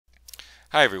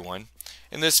Hi everyone.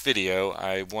 In this video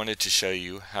I wanted to show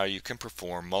you how you can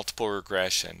perform multiple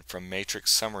regression from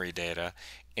matrix summary data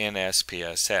in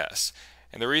SPSS.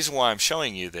 And the reason why I'm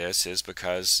showing you this is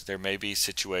because there may be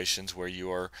situations where you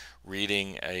are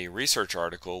reading a research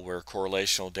article where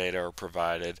correlational data are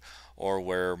provided or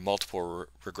where multiple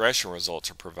regression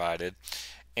results are provided,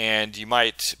 and you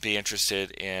might be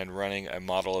interested in running a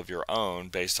model of your own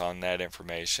based on that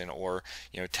information, or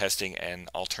testing an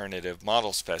alternative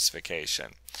model specification.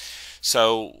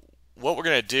 So what we're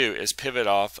going to do is pivot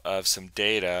off of some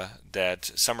data, that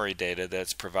summary data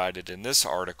that's provided in this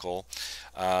article.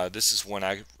 This is one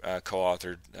I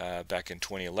co-authored back in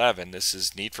 2011. This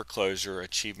is Need for Closure,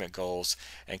 Achievement Goals,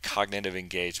 and Cognitive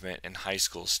Engagement in High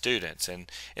School Students. And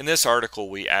in this article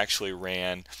we actually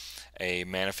ran a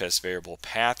manifest variable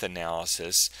path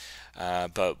analysis,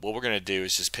 but what we're going to do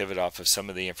is just pivot off of some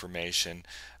of the information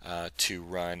to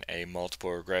run a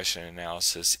multiple regression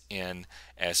analysis in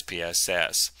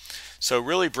SPSS. So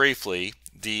really briefly,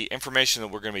 the information that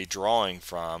we're going to be drawing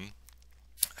from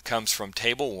comes from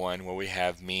table 1, where we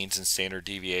have means and standard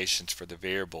deviations for the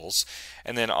variables,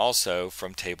 and then also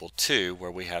from table 2, where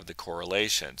we have the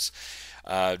correlations.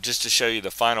 Just to show you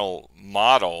the final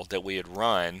model that we had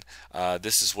run,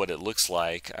 this is what it looks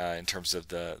like in terms of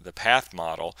the path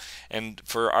model. And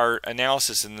for our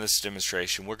analysis in this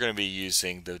demonstration, we're going to be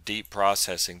using the deep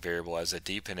processing variable as a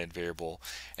dependent variable,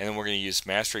 and then we're going to use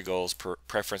mastery goals,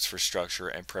 preference for structure,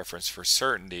 and preference for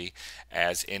certainty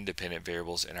as independent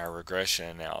variables in our regression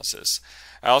analysis.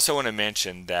 I also want to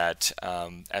mention that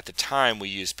at the time we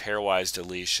used pairwise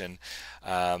deletion.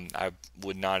 I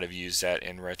would not have used that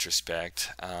in retrospect,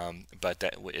 but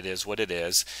that it is what it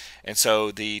is. And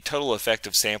so the total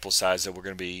effective sample size that we're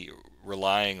going to be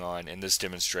relying on in this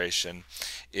demonstration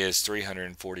is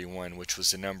 341, which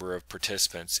was the number of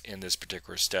participants in this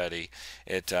particular study.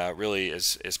 It really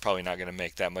is probably not going to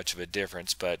make that much of a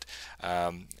difference, but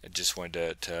I just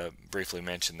wanted to briefly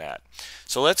mention that.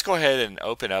 So let's go ahead and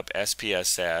open up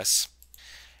SPSS,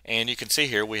 and you can see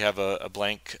here we have a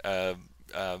blank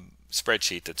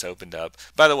spreadsheet that's opened up.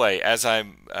 By the way, as I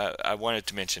wanted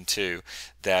to mention too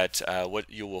that what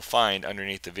you will find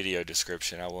underneath the video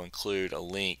description, I will include a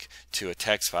link to a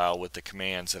text file with the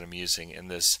commands that I'm using in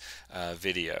this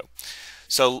video.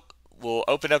 So we'll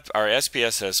open up our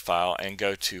SPSS file and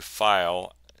go to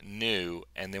File, New,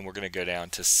 and then we're going to go down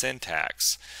to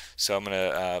Syntax. So I'm going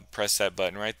to press that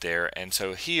button right there, and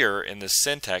so here in the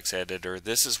syntax editor,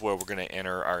 this is where we're going to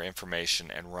enter our information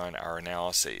and run our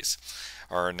analysis.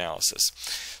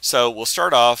 So we'll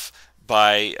start off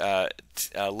by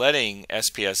letting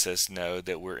SPSS know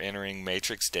that we're entering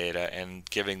matrix data and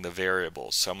giving the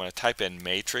variables. So I'm going to type in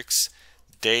matrix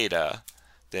data,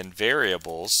 then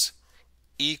variables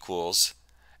equals,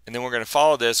 and then we're going to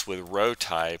follow this with row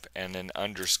type and an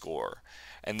underscore.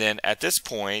 And then at this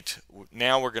point,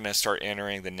 now we're going to start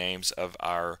entering the names of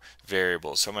our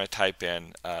variables. So I'm going to type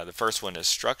in, the first one is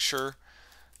structure,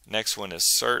 next one is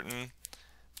certain,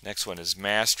 next one is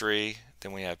mastery,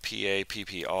 then we have PA,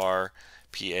 PPR,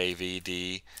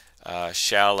 PAVD,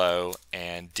 shallow,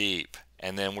 and deep.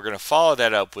 And then we're going to follow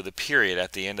that up with a period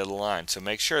at the end of the line. So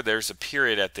make sure there's a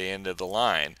period at the end of the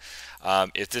line.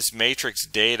 If this matrix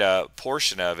data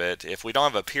portion of it, if we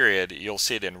don't have a period, you'll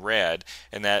see it in red,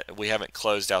 and that we haven't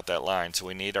closed out that line. So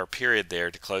we need our period there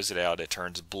to close it out. It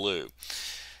turns blue.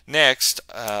 Next,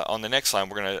 on the next line,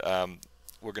 we're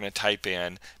going to type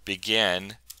in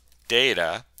begin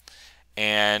data.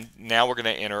 And now we're going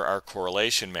to enter our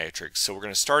correlation matrix. So we're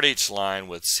going to start each line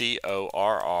with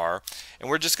CORR, and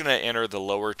we're just going to enter the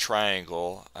lower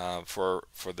triangle for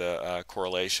the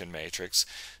correlation matrix.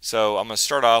 So I'm going to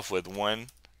start off with 1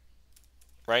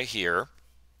 right here,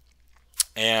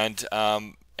 and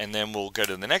then we'll go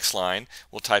to the next line.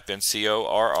 We'll type in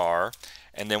CORR,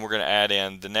 and then we're going to add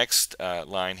in the next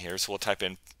line here. So we'll type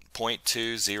in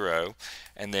 0.20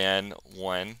 and then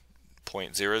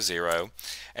 1.00,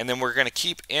 and then we're going to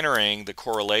keep entering the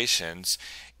correlations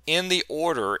in the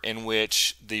order in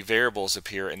which the variables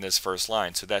appear in this first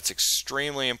line. So that's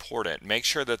extremely important. Make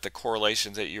sure that the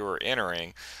correlations that you are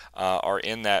entering are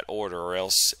in that order, or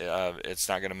else it's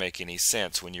not going to make any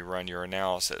sense when you run your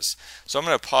analysis. So I'm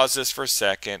going to pause this for a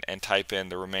second and type in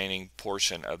the remaining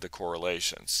portion of the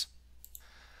correlations.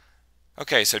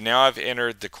 Okay, so now I've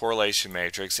entered the correlation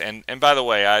matrix, and by the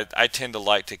way, I tend to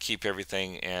like to keep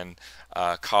everything in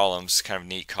columns, kind of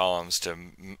neat columns, to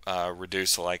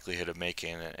reduce the likelihood of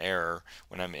making an error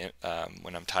when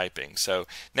I'm typing. So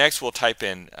next we'll type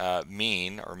in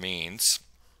mean or means,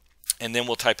 and then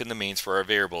we'll type in the means for our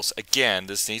variables. Again,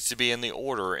 this needs to be in the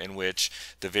order in which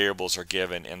the variables are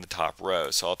given in the top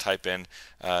row. So I'll type in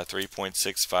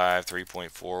 3.65,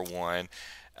 3.41,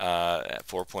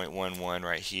 4.11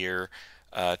 right here,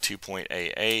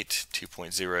 2.88,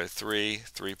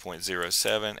 2.03,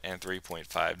 3.07, and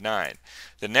 3.59.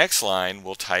 The next line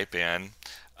we'll type in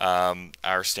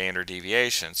our standard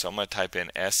deviation. So I'm going to type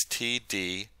in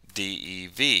STD-DEV.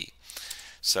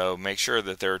 So make sure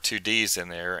that there are two D's in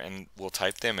there, and we'll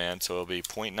type them in. So it'll be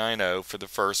 0.90 for the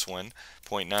first one,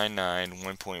 0.99,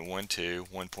 1.12,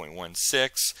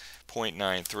 1.16,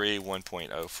 0.93,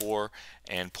 1.04,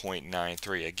 and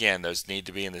 0.93. Again, those need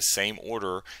to be in the same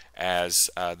order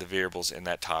as the variables in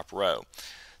that top row.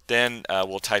 Then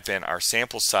we'll type in our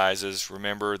sample sizes.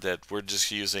 Remember that we're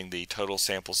just using the total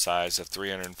sample size of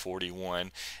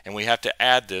 341, and we have to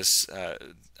add this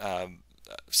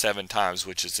 7 times,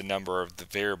 which is the number of the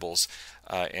variables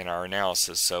in our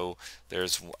analysis. So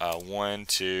there's 1,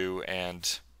 2,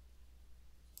 and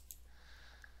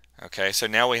okay, so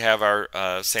now we have our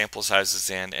sample sizes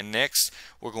in, and next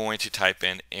we're going to type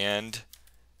in end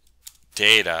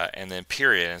data and then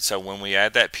period. And so when we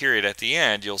add that period at the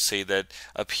end, you'll see that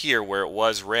up here where it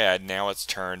was red, now it's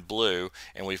turned blue,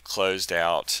 and we've closed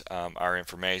out our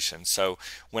information. So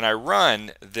when I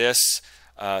run this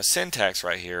syntax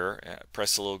right here,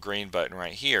 press the little green button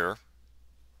right here,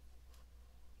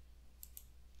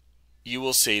 you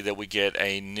will see that we get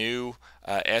a new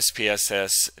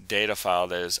SPSS data file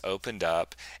that is opened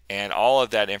up, and all of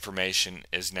that information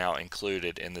is now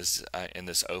included in this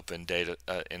open data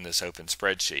in this open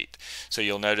spreadsheet. So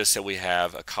you'll notice that we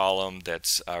have a column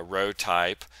that's row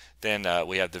type. Then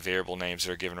we have the variable names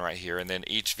that are given right here, and then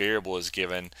each variable is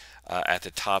given at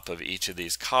the top of each of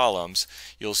these columns.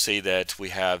 You'll see that we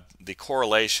have the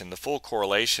correlation, the full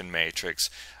correlation matrix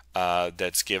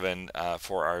that's given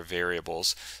for our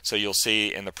variables. So you'll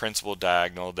see in the principal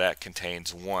diagonal that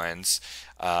contains ones.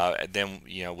 Then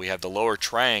we have the lower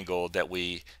triangle that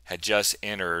we had just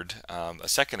entered a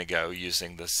second ago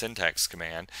using the syntax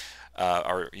command.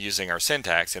 Or using our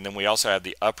syntax, and then we also have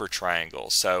the upper triangle.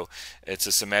 So it's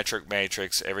a symmetric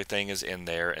matrix, everything is in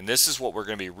there, and this is what we're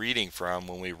going to be reading from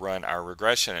when we run our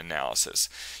regression analysis.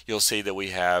 You'll see that we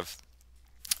have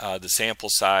the sample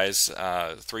size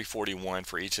 341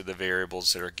 for each of the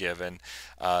variables that are given,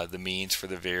 the means for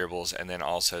the variables, and then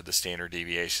also the standard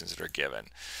deviations that are given.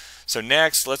 So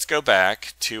next, let's go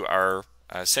back to our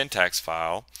syntax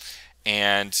file,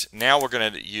 and now we're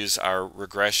going to use our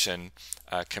regression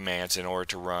commands in order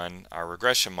to run our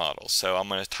regression model. So I'm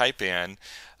going to type in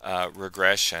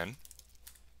regression.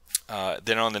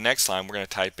 Then on the next line we're going to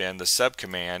type in the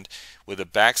subcommand with a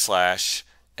backslash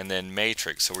and then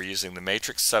matrix. So we're using the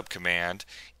matrix subcommand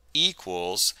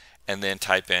equals, and then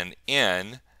type in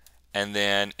n, and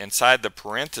then inside the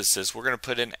parenthesis we're going to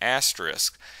put an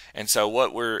asterisk. And so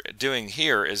what we're doing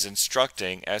here is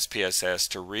instructing SPSS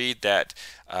to read that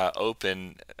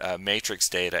open matrix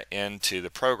data into the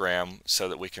program so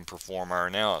that we can perform our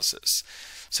analysis.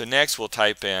 So next we'll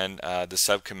type in the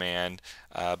subcommand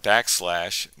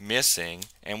backslash missing,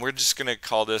 and we're just going to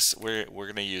call this, we're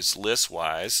going to use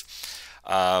listwise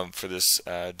for this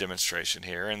demonstration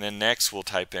here. And then next we'll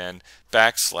type in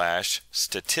backslash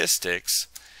statistics,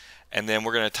 and then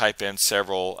we're going to type in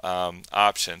several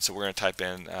options. So we're going to type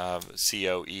in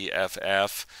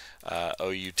COEFF,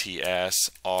 OUTS,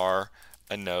 R,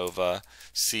 ANOVA,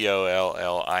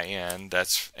 COLLIN,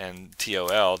 that's, and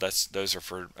TOL, those are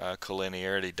for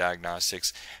collinearity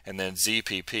diagnostics, and then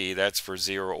ZPP, that's for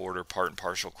zero order part and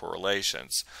partial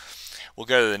correlations. We'll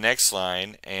go to the next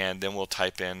line, and then we'll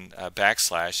type in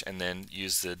backslash and then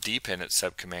use the dependent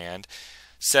subcommand,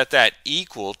 set that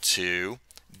equal to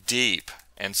deep.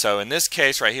 And so in this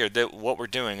case right here, what we're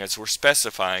doing is we're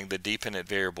specifying the dependent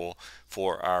variable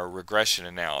for our regression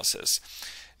analysis.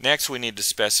 Next we need to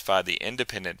specify the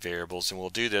independent variables, and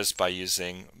we'll do this by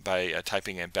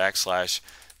typing in backslash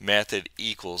method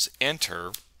equals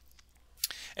enter.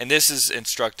 And this is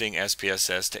instructing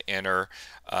SPSS to enter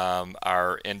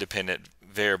our independent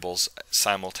variables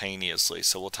simultaneously.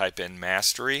 So we'll type in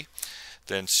mastery,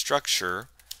 then structure,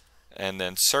 and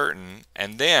then certain,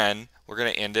 and then we're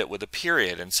going to end it with a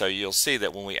period. And so you'll see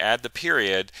that when we add the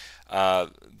period,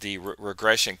 the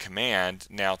regression command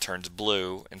now turns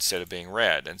blue instead of being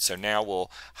red. And so now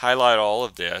we'll highlight all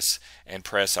of this and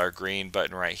press our green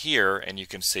button right here, and you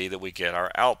can see that we get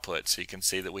our output. So you can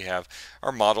see that we have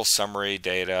our model summary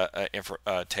data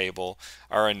table,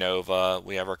 our ANOVA,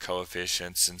 we have our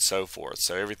coefficients, and so forth.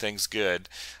 So everything's good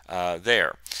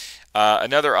there.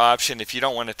 Another option, if you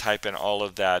don't want to type in all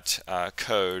of that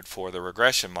code for the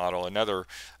regression model, another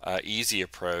easy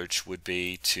approach would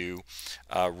be to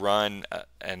run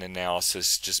an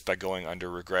analysis just by going under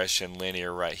regression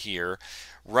linear right here.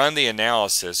 Run the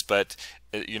analysis, but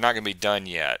you're not going to be done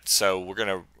yet. So we're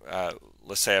going to,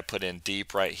 let's say I put in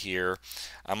deep right here.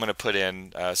 I'm going to put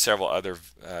in several other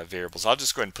variables. I'll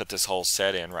just go ahead and put this whole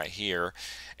set in right here.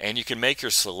 And you can make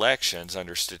your selections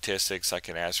under statistics. I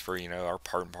can ask for, our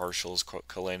part and partials,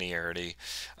 collinearity,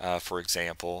 for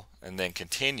example, and then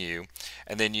continue,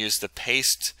 and then use the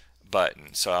paste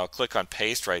button. So I'll click on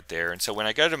paste right there. And so when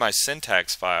I go to my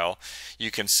syntax file,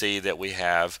 you can see that we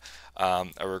have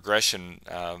a regression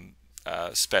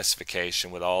specification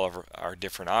with all of our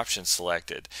different options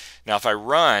selected. Now if I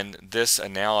run this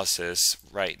analysis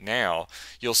right now,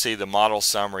 you'll see the model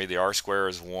summary, the R-square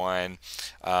is 1.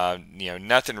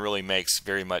 Nothing really makes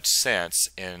very much sense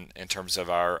in terms of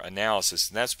our analysis,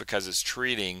 and that's because it's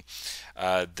treating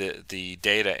the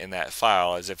data in that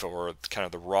file as if it were kind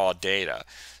of the raw data.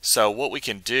 So what we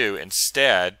can do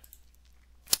instead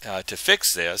to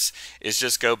fix this is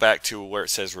just go back to where it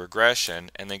says regression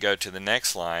and then go to the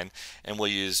next line, and we'll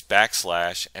use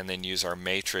backslash and then use our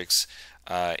matrix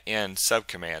n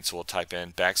subcommand. So we'll type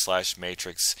in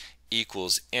 \matrix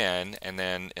equals n, and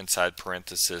then inside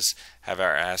parenthesis have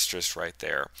our asterisk right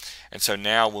there. And so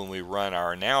now when we run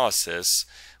our analysis,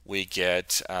 we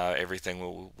get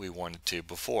everything we wanted to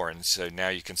before, and so now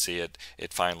you can see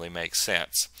it finally makes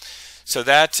sense. So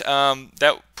that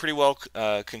pretty well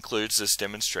concludes this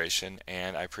demonstration,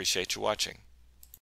 and I appreciate you watching.